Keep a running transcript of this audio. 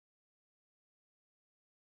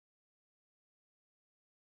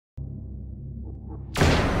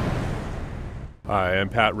Hi, I'm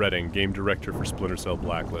Pat Redding, Game Director for Splinter Cell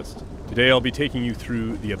Blacklist. Today I'll be taking you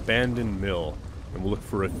through the Abandoned Mill, and we'll look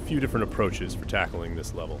for a few different approaches for tackling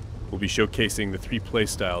this level. We'll be showcasing the three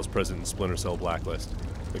playstyles present in Splinter Cell Blacklist: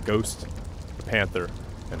 the Ghost, the Panther,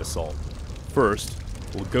 and Assault. First,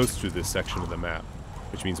 we'll ghost through this section of the map,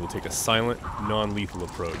 which means we'll take a silent, non-lethal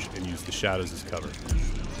approach and use the shadows as cover.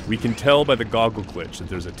 We can tell by the goggle glitch that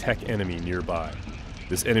there's a tech enemy nearby.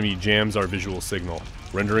 This enemy jams our visual signal,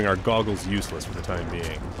 rendering our goggles useless for the time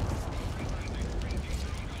being.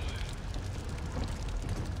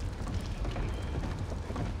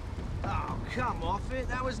 Oh, come off it.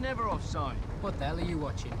 That was never offside. What the hell are you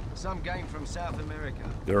watching? Some game from South America.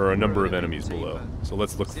 There are a number of enemies below, so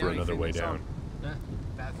let's look for another way down.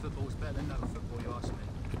 Bad football's better than no football, you ask me.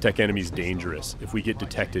 The tech enemy's dangerous. If we get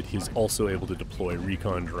detected, he's also able to deploy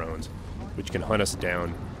recon drones, which can hunt us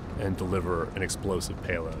down and deliver an explosive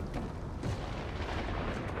payload.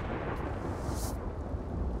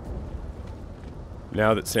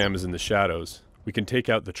 Now that Sam is in the shadows, we can take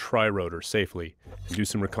out the tri-rotor safely and do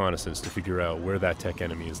some reconnaissance to figure out where that tech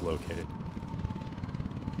enemy is located.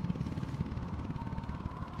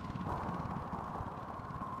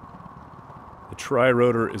 The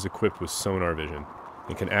tri-rotor is equipped with sonar vision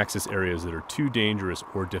and can access areas that are too dangerous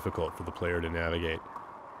or difficult for the player to navigate.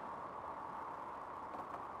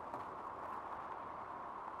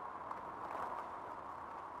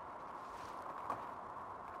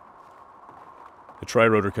 The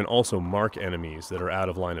tri-rotor can also mark enemies that are out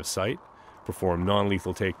of line of sight, perform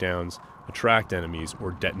non-lethal takedowns, attract enemies,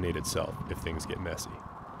 or detonate itself if things get messy.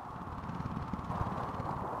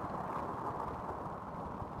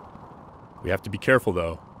 We have to be careful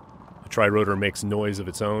though. The tri-rotor makes noise of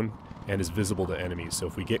its own and is visible to enemies, so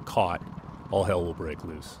if we get caught, all hell will break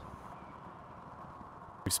loose.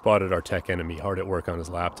 We've spotted our tech enemy hard at work on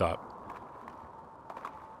his laptop.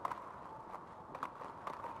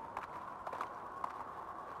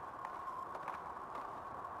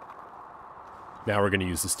 Now we're going to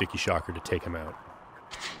use the sticky shocker to take him out.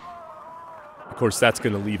 Of course, that's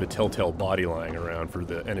going to leave a telltale body lying around for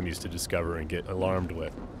the enemies to discover and get alarmed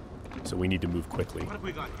with. So we need to move quickly. What have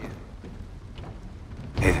we got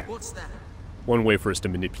here? What's that? One way for us to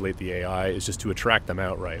manipulate the AI is just to attract them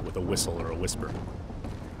outright with a whistle or a whisper.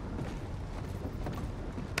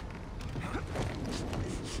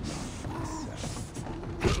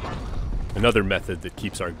 Another method that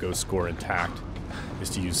keeps our ghost score intact is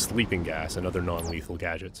to use sleeping gas and other non-lethal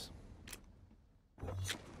gadgets.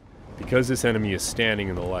 Because this enemy is standing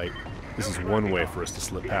in the light, this is one way for us to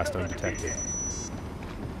slip past undetected.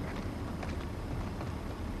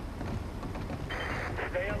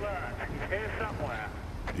 Stay alert. He's here somewhere.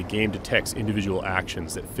 The game detects individual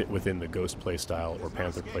actions that fit within the Ghost playstyle or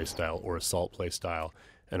Panther playstyle or Assault playstyle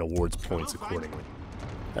and awards points accordingly.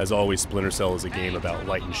 As always, Splinter Cell is a game about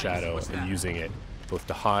light and shadow and using it both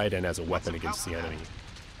to hide and as a weapon against the enemy.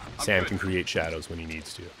 Sam can create shadows when he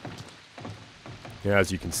needs to. Now,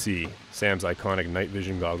 as you can see, Sam's iconic night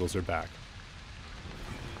vision goggles are back.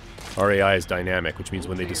 Our AI is dynamic, which means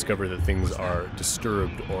when they discover that things are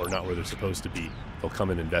disturbed or not where they're supposed to be, they'll come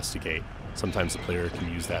and investigate. Sometimes the player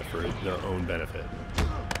can use that for their own benefit.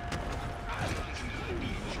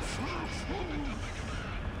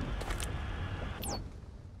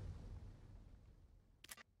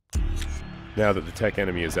 Now that the tech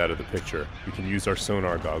enemy is out of the picture, we can use our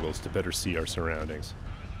sonar goggles to better see our surroundings.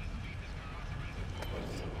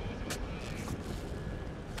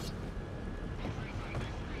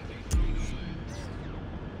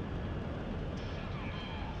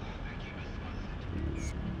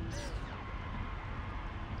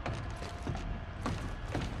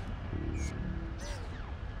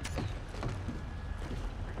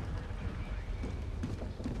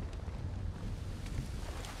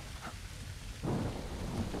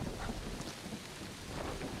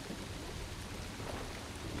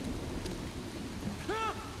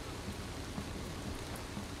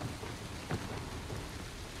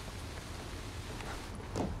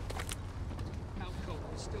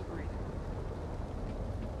 Still breathing.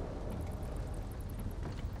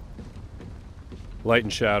 Light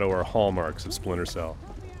and shadow are hallmarks of Splinter Cell.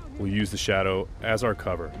 We'll use the shadow as our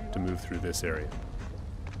cover to move through this area.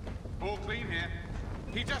 All clean here.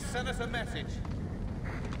 He just sent us a message.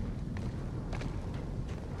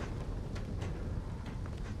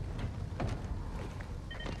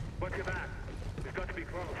 What's your back? We've got to be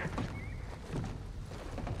close.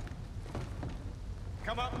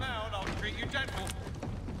 Come up now and I'll treat you gentle.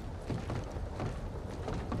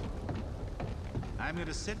 I'm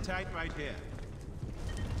gonna sit tight right here.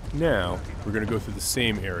 Now, we're going to go through the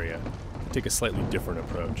same area, take a slightly different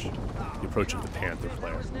approach, the approach of the Panther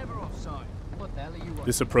player. That was never offside. What the hell are you watching?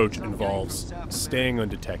 This approach involves staying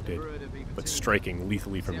undetected, but striking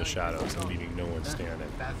lethally from the shadows and leaving no one standing.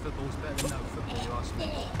 Bad football's better than no football, you ask me.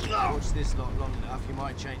 Watch this lot long enough, you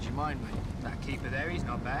might change your mind, mate. That keeper there, he's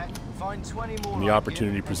not bad. Find 20 more When the like opportunity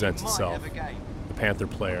him, and presents you might itself, have a game. the Panther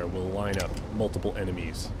player will line up multiple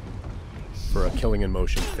enemies for a killing in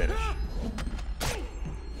motion finish.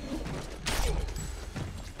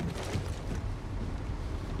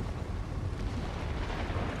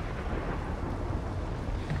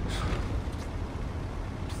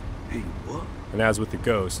 And as with the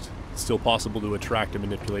Ghost, it's still possible to attract and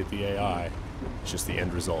manipulate the AI. It's just the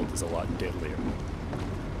end result is a lot deadlier.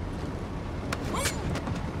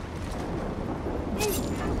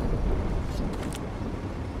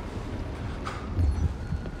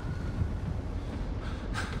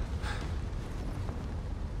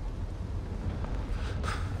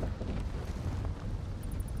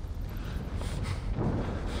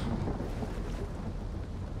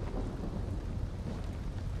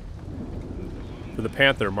 For the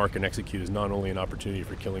Panther, mark and execute is not only an opportunity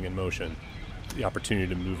for killing in motion, the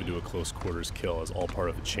opportunity to move into a close quarters kill is all part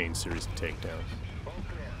of a chain series of takedowns.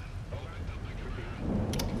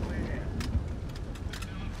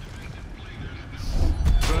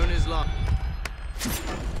 Drone is locked.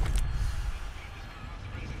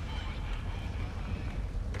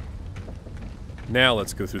 Now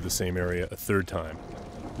let's go through the same area a third time,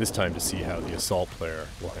 this time to see how the assault player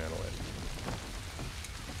will handle it.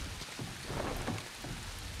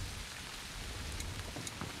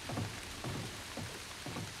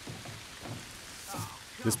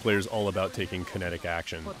 This player's all about taking kinetic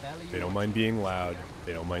action. They don't mind being loud,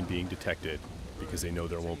 they don't mind being detected, because they know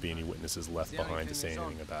there won't be any witnesses left behind to say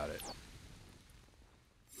anything about it.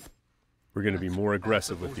 We're going to be more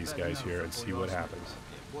aggressive with these guys here and see what happens.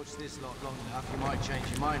 Watch this lot long enough, you might change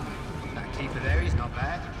your mind, mate. That keeper there, he's not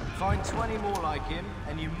bad. Find 20 more like him,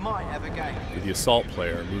 and you might have a game. For the assault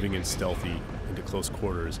player, moving in stealthy into close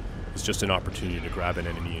quarters is just an opportunity to grab an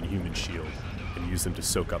enemy in human shield and use them to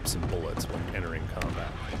soak up some bullets when entering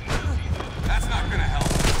combat. That's not gonna help.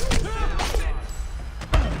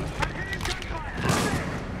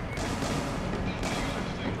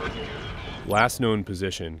 Last known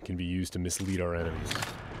position can be used to mislead our enemies.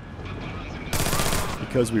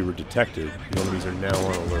 Because we were detected, the enemies are now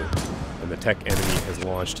on alert, and the tech enemy has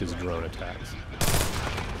launched his drone attacks.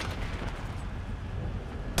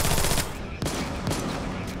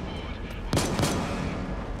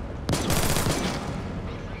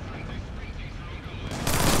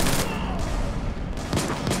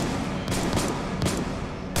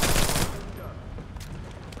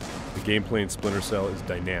 The gameplay in Splinter Cell is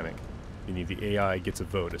dynamic, meaning the AI gets a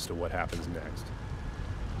vote as to what happens next.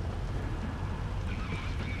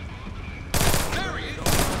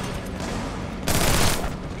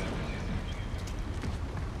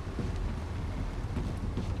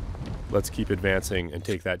 Let's keep advancing and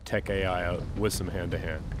take that tech AI out with some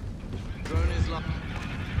hand-to-hand. Drone is locked.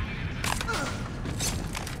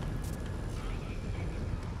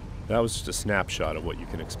 That was just a snapshot of what you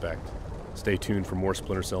can expect. Stay tuned for more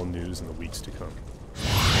Splinter Cell news in the weeks to come.